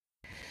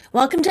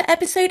Welcome to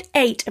episode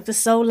 8 of the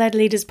Soul-Led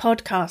Leaders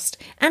podcast.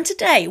 And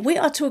today we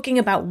are talking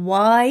about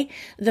why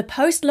the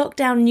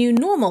post-lockdown new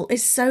normal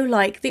is so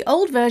like the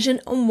old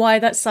version and why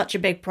that's such a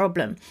big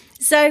problem.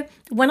 So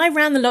when I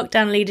ran the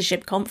Lockdown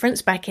Leadership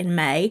Conference back in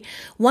May,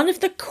 one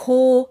of the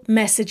core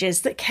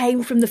messages that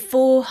came from the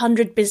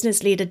 400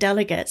 business leader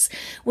delegates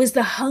was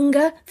the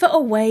hunger for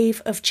a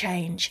wave of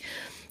change.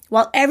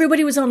 While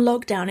everybody was on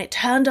lockdown, it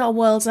turned our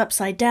worlds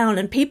upside down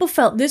and people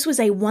felt this was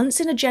a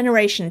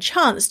once-in-a-generation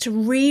chance to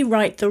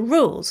rewrite the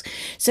rules.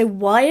 So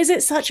why is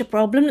it such a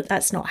problem that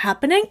that's not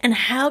happening, and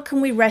how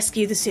can we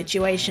rescue the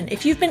situation?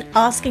 If you've been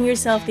asking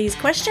yourself these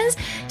questions,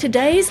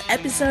 today's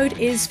episode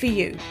is for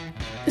you.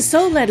 The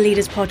Soul-Led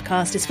Leaders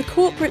podcast is for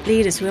corporate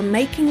leaders who are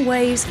making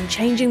waves and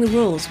changing the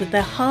rules with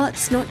their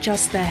hearts, not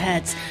just their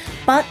heads.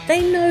 But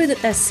they know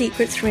that their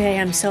secret 3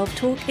 a.m.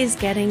 self-talk is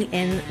getting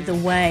in the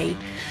way.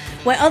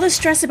 Where others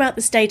stress about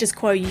the status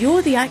quo,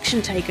 you're the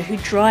action taker who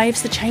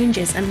drives the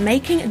changes, and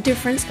making a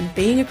difference and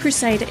being a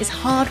crusader is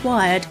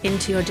hardwired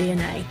into your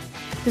DNA.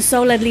 The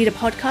Soul-Led Leader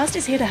podcast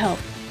is here to help.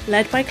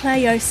 Led by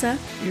Claire Yosa,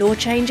 law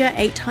changer,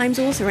 8 times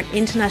author and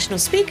international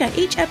speaker,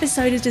 each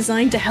episode is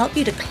designed to help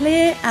you to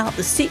clear out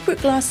the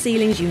secret glass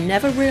ceilings you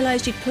never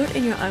realized you'd put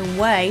in your own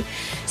way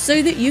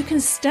so that you can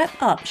step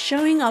up,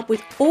 showing up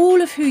with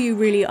all of who you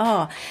really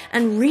are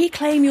and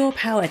reclaim your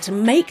power to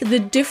make the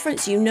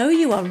difference you know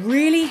you are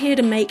really here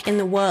to make in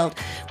the world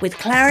with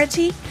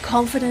clarity,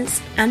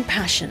 confidence, and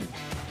passion.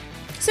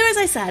 So as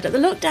I said, at the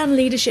Lockdown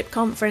Leadership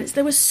Conference,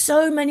 there were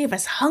so many of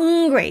us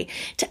hungry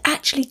to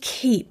actually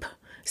keep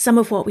some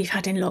of what we've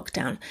had in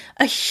lockdown.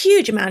 A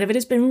huge amount of it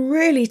has been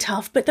really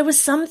tough, but there were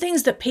some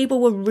things that people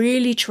were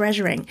really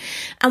treasuring.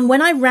 And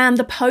when I ran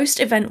the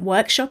post-event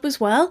workshop as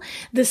well,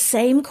 the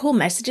same core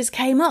messages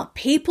came up.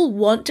 People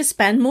want to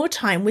spend more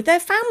time with their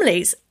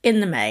families. In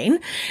the main,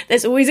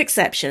 there's always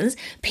exceptions.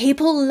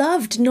 People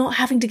loved not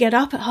having to get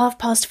up at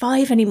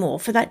 5:30 anymore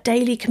for that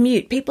daily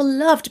commute. People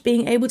loved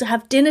being able to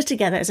have dinner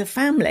together as a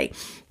family.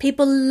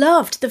 People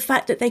loved the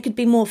fact that they could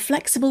be more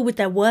flexible with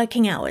their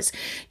working hours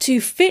to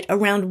fit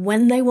around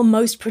when they were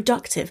most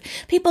productive.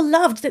 People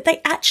loved that they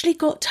actually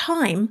got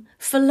time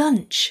for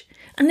lunch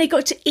and they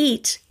got to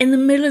eat in the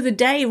middle of the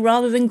day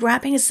rather than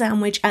grabbing a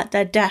sandwich at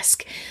their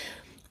desk.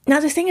 Now,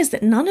 the thing is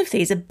that none of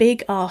these are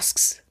big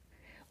asks.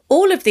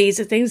 All of these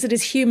are things that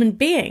as human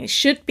beings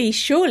should be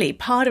surely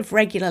part of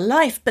regular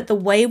life, but the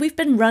way we've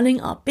been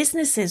running our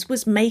businesses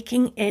was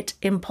making it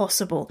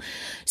impossible.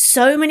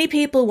 So many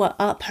people were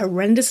up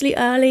horrendously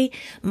early,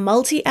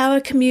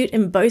 multi-hour commute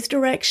in both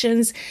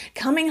directions,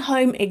 coming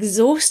home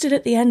exhausted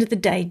at the end of the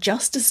day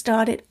just to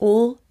start it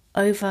all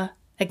over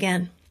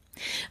again.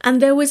 And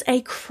there was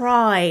a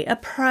cry, a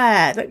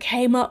prayer that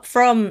came up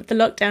from the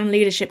Lockdown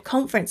Leadership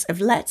Conference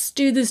of let's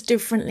do this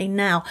differently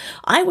now.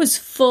 I was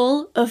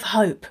full of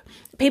hope.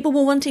 People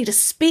were wanting to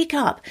speak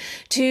up,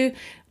 to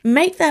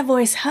make their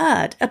voice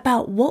heard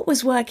about what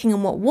was working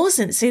and what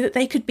wasn't, so that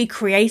they could be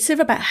creative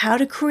about how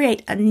to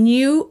create a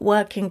new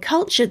working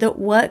culture that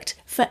worked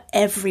for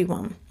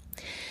everyone.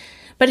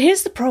 But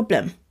here's the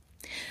problem.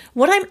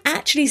 What I'm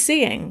actually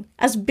seeing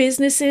as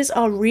businesses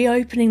are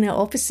reopening their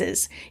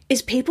offices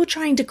is people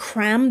trying to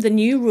cram the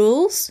new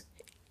rules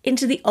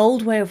into the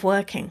old way of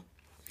working.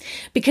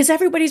 Because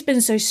everybody's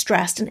been so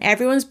stressed and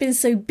everyone's been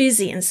so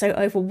busy and so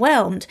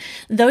overwhelmed,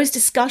 those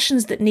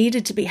discussions that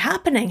needed to be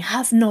happening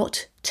have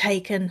not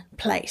taken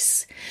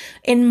place.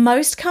 In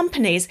most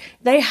companies,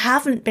 they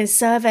haven't been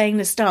surveying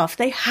the staff.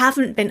 They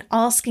haven't been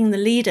asking the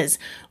leaders,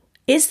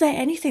 is there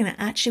anything that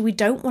actually we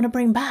don't want to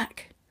bring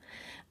back?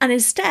 And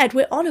instead,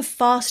 we're on a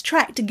fast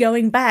track to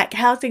going back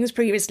how things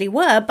previously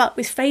were, but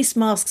with face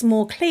masks,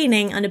 more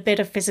cleaning, and a bit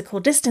of physical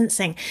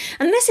distancing.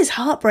 And this is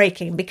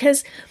heartbreaking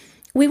because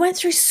we went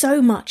through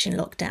so much in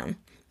lockdown.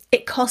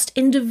 It cost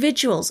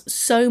individuals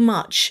so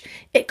much.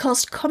 It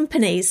cost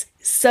companies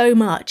so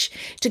much.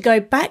 To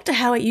go back to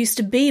how it used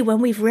to be when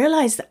we've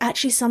realized that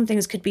actually some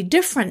things could be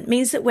different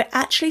means that we're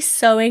actually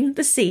sowing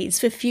the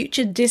seeds for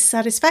future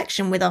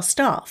dissatisfaction with our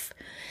staff.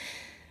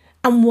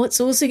 And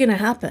what's also going to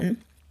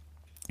happen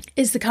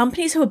is the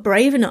companies who are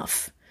brave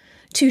enough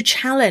to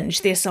challenge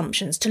the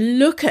assumptions, to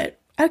look at,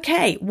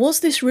 okay, was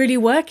this really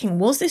working?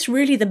 Was this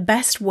really the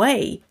best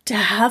way to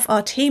have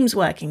our teams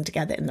working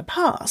together in the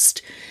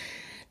past?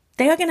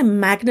 They are going to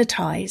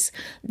magnetize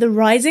the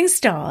rising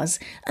stars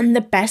and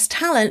the best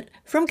talent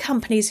from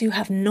companies who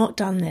have not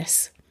done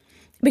this.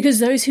 Because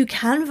those who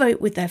can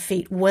vote with their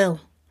feet will.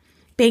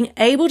 Being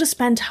able to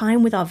spend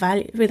time with our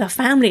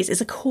families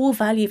is a core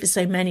value for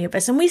so many of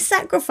us, and we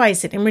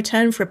sacrifice it in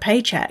return for a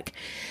paycheck.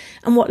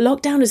 And what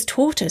lockdown has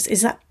taught us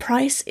is that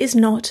price is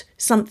not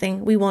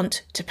something we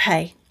want to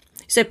pay.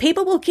 So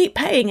people will keep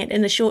paying it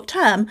in the short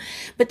term,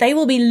 but they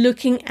will be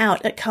looking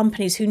out at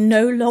companies who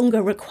no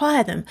longer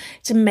require them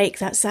to make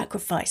that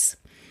sacrifice.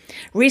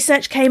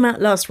 Research came out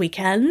last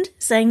weekend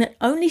saying that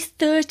only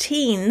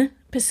 13%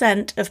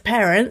 of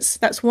parents,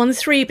 that's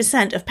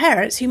 13% of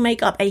parents who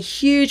make up a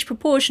huge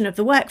proportion of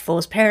the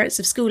workforce, parents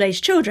of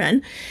school-aged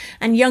children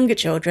and younger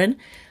children,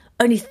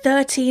 only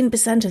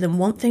 13% of them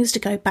want things to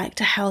go back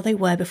to how they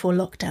were before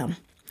lockdown.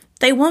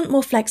 They want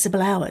more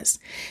flexible hours.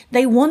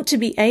 They want to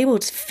be able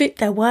to fit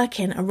their work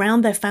in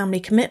around their family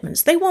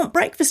commitments. They want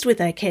breakfast with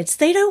their kids.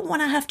 They don't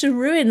want to have to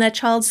ruin their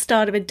child's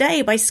start of a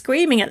day by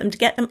screaming at them to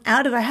get them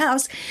out of the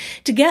house,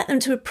 to get them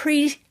to a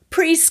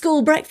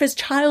preschool breakfast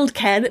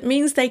childcare that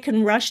means they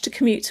can rush to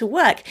commute to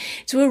work,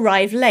 to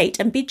arrive late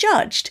and be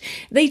judged.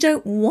 They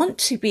don't want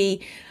to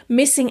be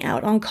missing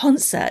out on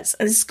concerts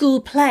and school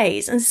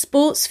plays and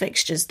sports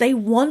fixtures. They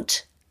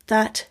want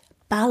that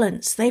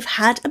balance. They've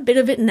had a bit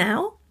of it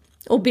now,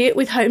 albeit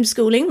with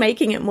homeschooling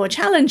making it more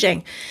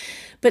challenging.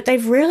 But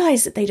they've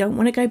realized that they don't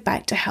want to go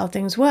back to how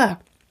things were.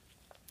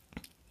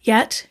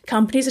 Yet,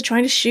 companies are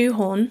trying to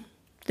shoehorn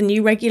the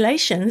new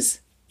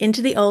regulations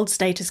into the old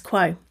status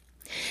quo.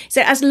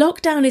 So as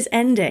lockdown is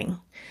ending,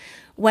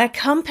 where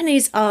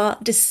companies are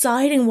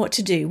deciding what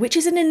to do, which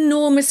is an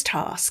enormous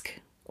task,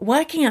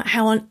 working out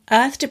how on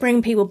earth to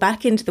bring people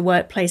back into the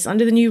workplace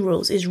under the new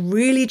rules is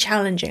really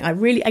challenging.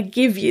 I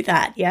give you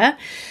that, yeah?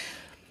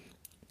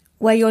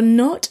 Where you're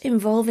not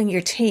involving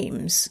your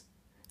teams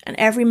and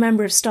every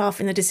member of staff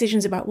in the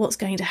decisions about what's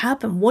going to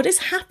happen. What is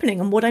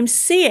happening and what I'm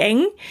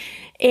seeing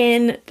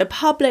in the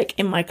public,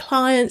 in my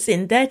clients,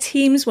 in their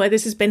teams where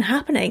this has been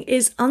happening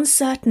is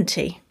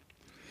uncertainty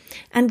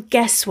and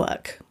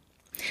guesswork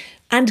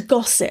and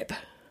gossip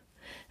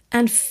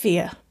and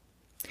fear.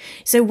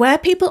 So where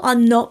people are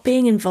not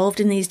being involved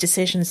in these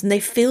decisions and they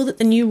feel that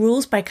the new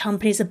rules by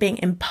companies are being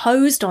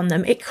imposed on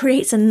them, it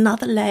creates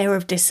another layer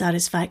of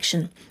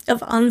dissatisfaction,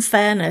 of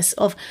unfairness,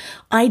 of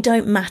I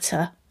don't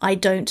matter, I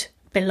don't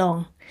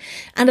belong.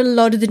 And a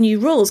lot of the new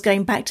rules,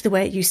 going back to the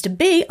way it used to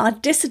be, are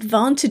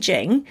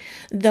disadvantaging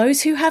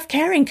those who have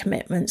caring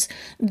commitments,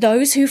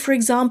 those who, for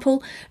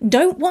example,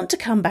 don't want to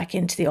come back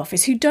into the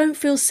office, who don't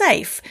feel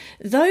safe,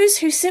 those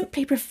who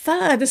simply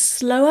prefer the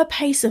slower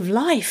pace of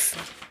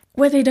life,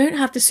 where they don't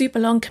have the super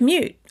long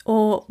commute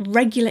or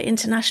regular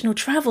international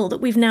travel that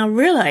we've now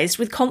realised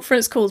with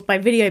conference calls by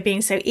video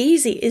being so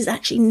easy is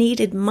actually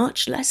needed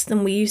much less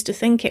than we used to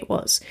think it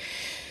was.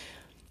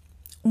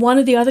 One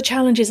of the other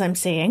challenges I'm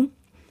seeing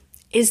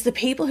is the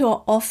people who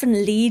are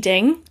often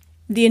leading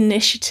the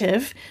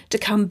initiative to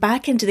come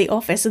back into the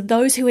office are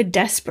those who are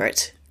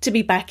desperate to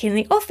be back in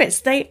the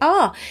office. They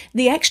are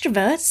the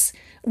extroverts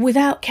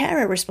without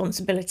carer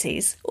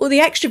responsibilities, or the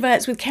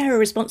extroverts with carer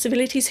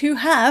responsibilities who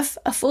have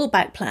a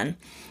fallback plan.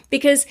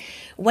 Because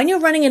when you're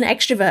running an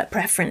extrovert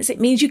preference, it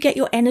means you get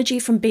your energy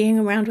from being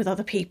around with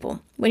other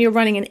people. When you're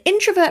running an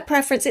introvert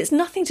preference, it's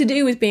nothing to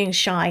do with being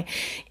shy.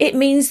 It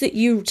means that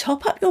you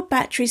top up your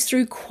batteries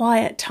through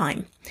quiet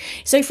time.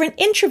 So for an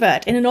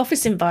introvert in an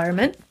office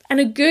environment, and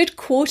a good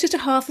quarter to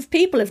half of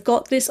people have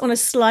got this on a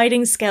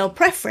sliding scale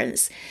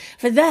preference,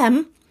 for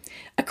them,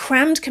 a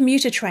crammed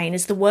commuter train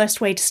is the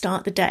worst way to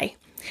start the day.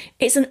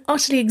 It's an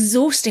utterly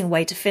exhausting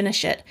way to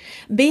finish it.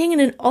 Being in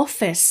an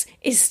office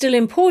is still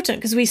important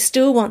because we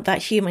still want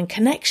that human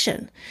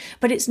connection,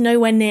 but it's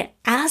nowhere near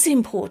as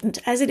important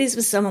as it is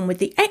for someone with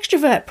the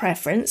extrovert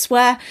preference,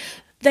 where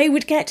they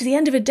would get to the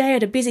end of a day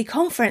at a busy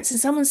conference and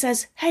someone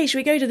says, hey, should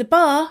we go to the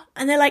bar?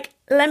 And they're like,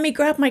 let me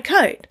grab my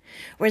coat.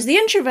 Whereas the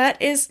introvert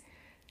is,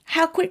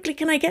 how quickly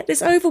can I get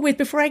this over with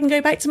before I can go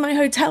back to my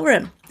hotel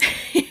room?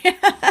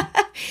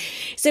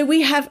 So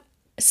we have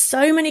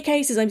so many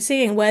cases I'm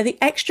seeing where the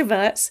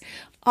extroverts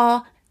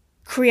are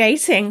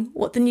creating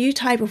what the new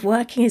type of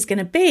working is going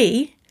to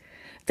be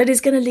that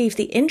is going to leave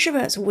the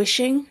introverts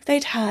wishing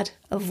they'd had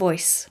a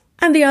voice.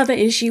 And the other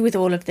issue with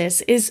all of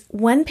this is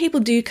when people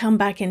do come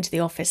back into the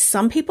office,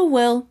 some people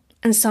will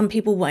and some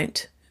people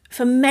won't,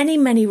 for many,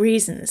 many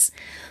reasons.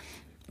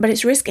 But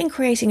it's risking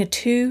creating a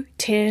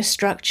two-tier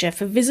structure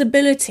for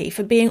visibility,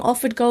 for being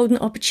offered golden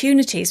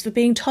opportunities, for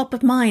being top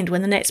of mind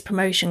when the next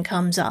promotion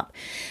comes up.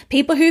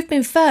 People who've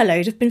been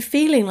furloughed have been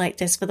feeling like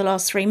this for the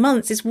last 3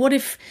 months. Is what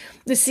if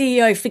the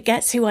CEO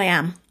forgets who I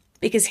am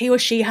because he or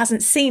she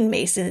hasn't seen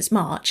me since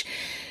March?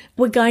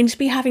 We're going to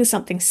be having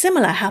something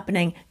similar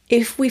happening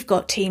if we've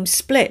got teams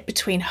split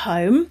between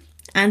home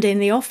and in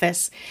the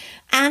office.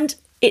 And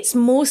it's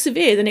more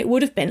severe than it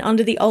would have been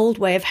under the old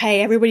way of,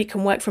 hey, everybody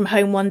can work from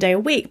home 1 day a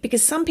week,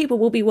 because some people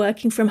will be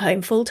working from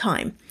home full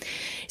time.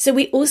 So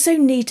we also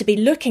need to be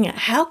looking at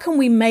how can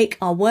we make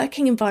our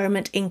working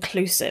environment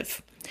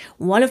inclusive.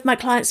 One of my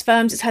clients'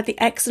 firms has had the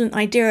excellent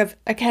idea of,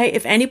 okay,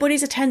 if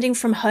anybody's attending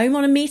from home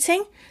on a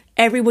meeting,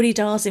 everybody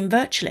dials in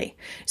virtually.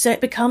 So it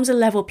becomes a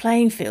level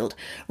playing field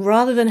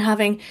rather than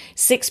having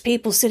 6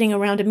 people sitting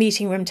around a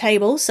meeting room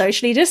table,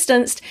 socially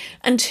distanced,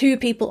 and 2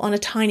 people on a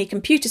tiny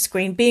computer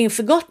screen being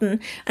forgotten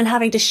and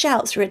having to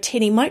shout through a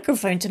tinny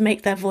microphone to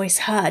make their voice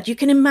heard. You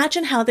can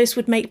imagine how this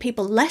would make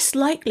people less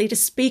likely to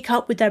speak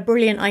up with their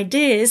brilliant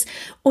ideas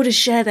or to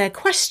share their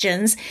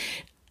questions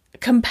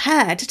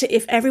compared to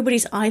if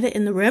everybody's either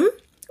in the room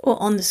or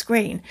on the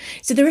screen.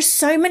 So there are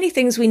so many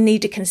things we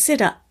need to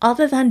consider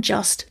other than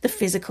just the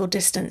physical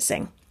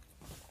distancing.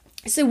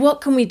 So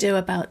what can we do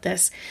about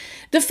this?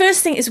 The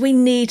first thing is we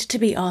need to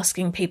be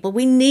asking people.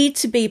 We need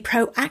to be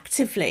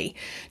proactively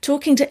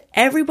talking to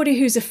everybody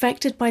who's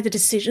affected by the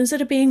decisions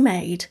that are being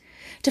made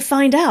to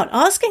find out,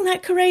 asking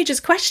that courageous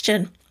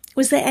question,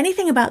 was there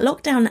anything about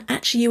lockdown that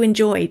actually you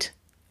enjoyed?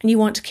 and you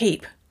want to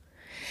keep.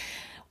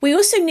 We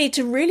also need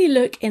to really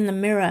look in the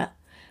mirror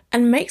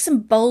and make some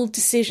bold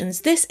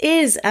decisions. This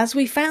is, as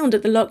we found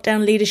at the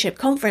Lockdown Leadership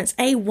Conference,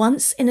 a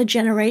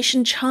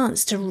once-in-a-generation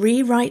chance to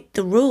rewrite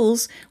the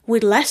rules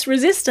with less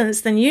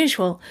resistance than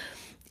usual.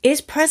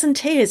 Is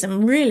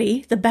presenteeism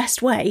really the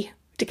best way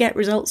to get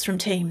results from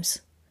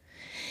teams?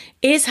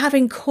 Is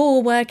having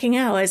core working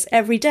hours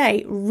every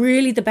day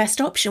really the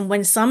best option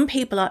when some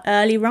people are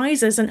early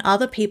risers and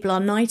other people are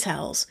night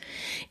owls?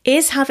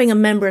 Is having a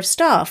member of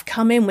staff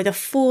come in with a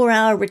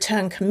 4-hour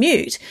return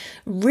commute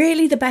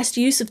really the best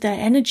use of their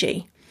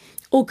energy?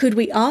 Or could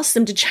we ask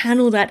them to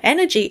channel that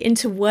energy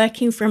into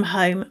working from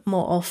home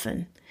more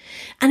often?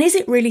 And is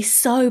it really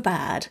so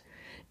bad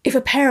if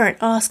a parent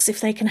asks if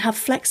they can have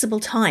flexible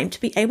time to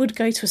be able to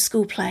go to a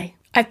school play?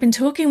 I've been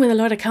talking with a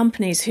lot of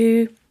companies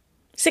who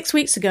 6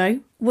 weeks ago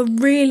were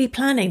really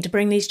planning to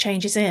bring these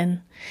changes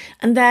in.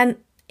 And then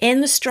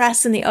in the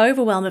stress and the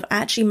overwhelm of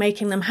actually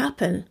making them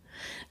happen,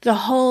 the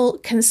whole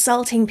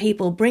consulting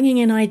people, bringing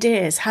in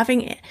ideas,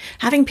 having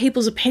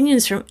people's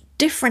opinions from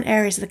different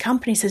areas of the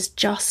companies has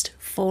just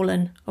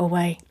fallen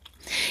away.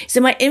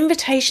 So my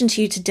invitation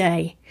to you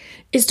today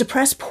is to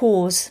press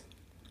pause,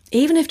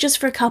 even if just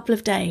for a couple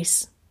of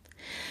days.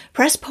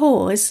 Press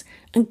pause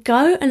and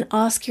go and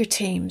ask your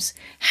teams,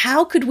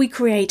 how could we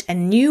create a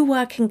new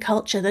working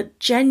culture that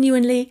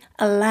genuinely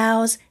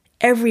allows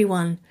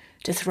everyone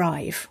to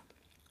thrive?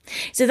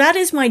 So that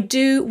is my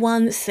do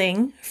one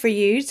thing for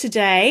you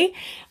today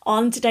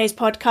on today's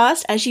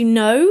podcast. As you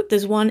know,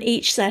 there's one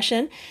each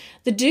session.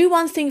 The do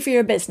one thing for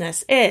your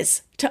business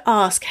is to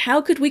ask,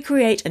 how could we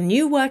create a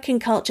new working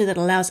culture that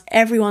allows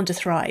everyone to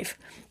thrive?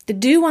 The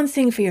do one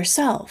thing for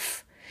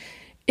yourself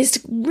is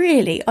to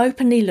really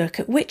openly look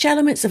at which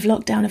elements of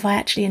lockdown have I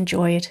actually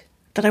enjoyed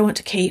that I want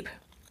to keep.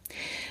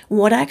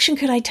 What action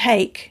could I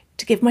take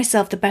to give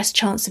myself the best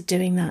chance of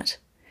doing that?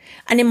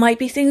 And it might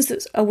be things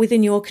that are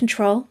within your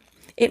control.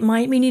 It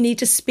might mean you need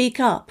to speak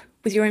up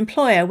with your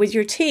employer, with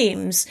your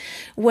teams,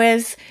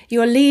 with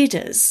your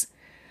leaders.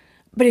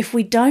 But if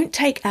we don't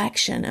take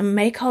action and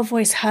make our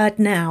voice heard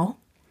now,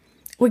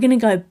 we're going to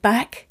go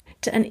back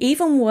to an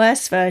even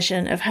worse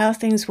version of how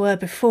things were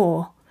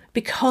before,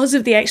 because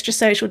of the extra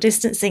social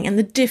distancing and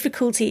the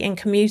difficulty in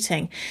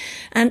commuting.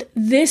 And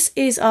this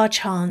is our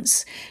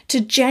chance to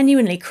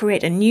genuinely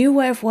create a new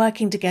way of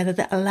working together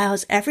that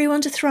allows everyone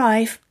to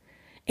thrive,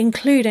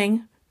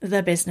 including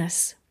the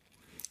business.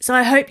 So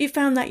I hope you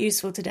found that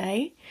useful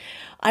today.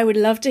 I would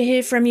love to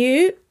hear from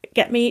you.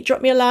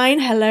 Drop me a line,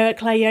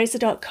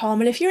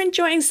 hello@clarejosa.com. And if you're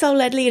enjoying Soul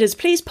Led Leaders,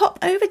 please pop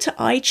over to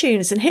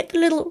iTunes and hit the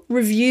little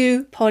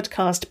review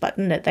podcast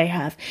button that they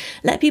have.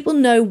 Let people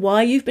know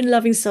why you've been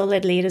loving Soul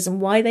Led Leaders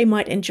and why they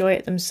might enjoy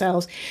it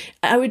themselves.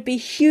 I would be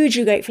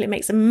hugely grateful. It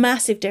makes a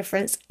massive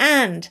difference.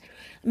 And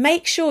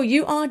make sure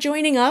you are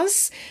joining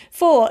us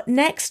for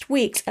next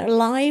week's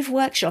live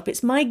workshop.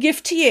 It's my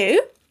gift to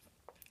you.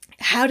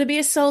 How to be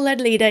a soul-led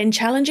leader in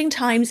challenging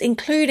times,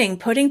 including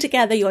putting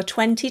together your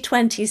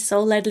 2020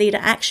 Soul-Led Leader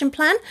Action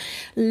Plan,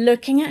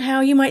 looking at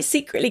how you might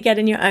secretly get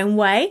in your own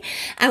way,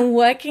 and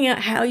working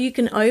out how you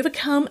can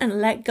overcome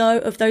and let go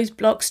of those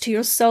blocks to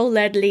your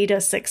soul-led leader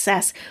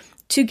success.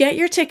 To get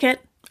your ticket,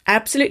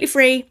 absolutely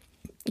free,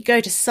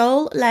 go to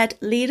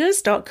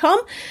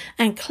soulledleaders.com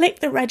and click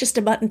the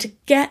register button to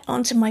get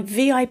onto my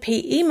VIP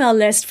email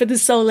list for the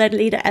Soul Led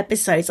Leader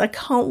episodes. I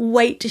can't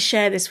wait to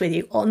share this with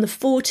you on the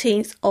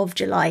 14th of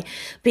July.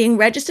 Being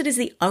registered is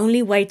the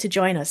only way to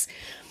join us.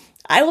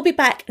 I will be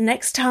back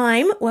next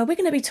time where we're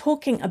going to be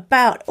talking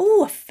about,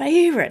 a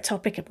favorite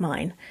topic of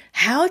mine,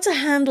 how to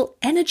handle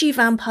energy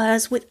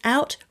vampires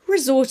without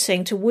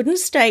resorting to wooden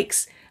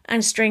stakes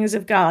and strings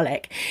of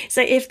garlic.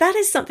 So if that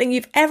is something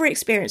you've ever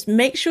experienced,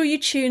 make sure you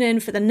tune in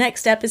for the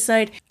next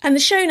episode. And the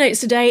show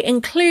notes today,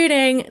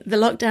 including the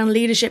Lockdown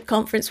Leadership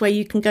Conference, where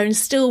you can go and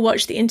still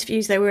watch the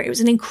interviews. It was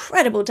an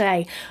incredible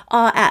day,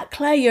 are at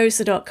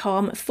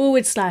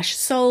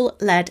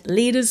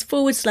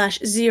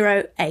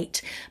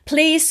clarejosa.com/soul-led-leaders/08.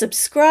 Please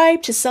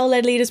subscribe to Soul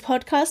Led Leaders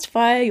podcast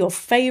via your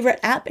favorite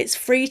app. It's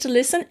free to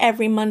listen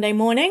every Monday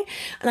morning.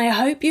 And I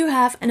hope you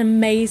have an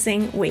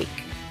amazing week.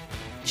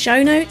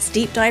 Show notes,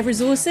 deep dive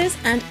resources,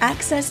 and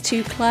access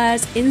to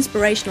Claire's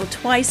inspirational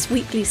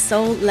twice-weekly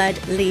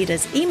Soul-Led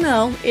Leaders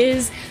email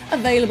is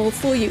available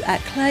for you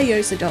at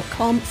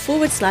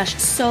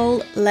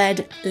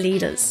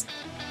clarejosa.com/soul-led-leaders.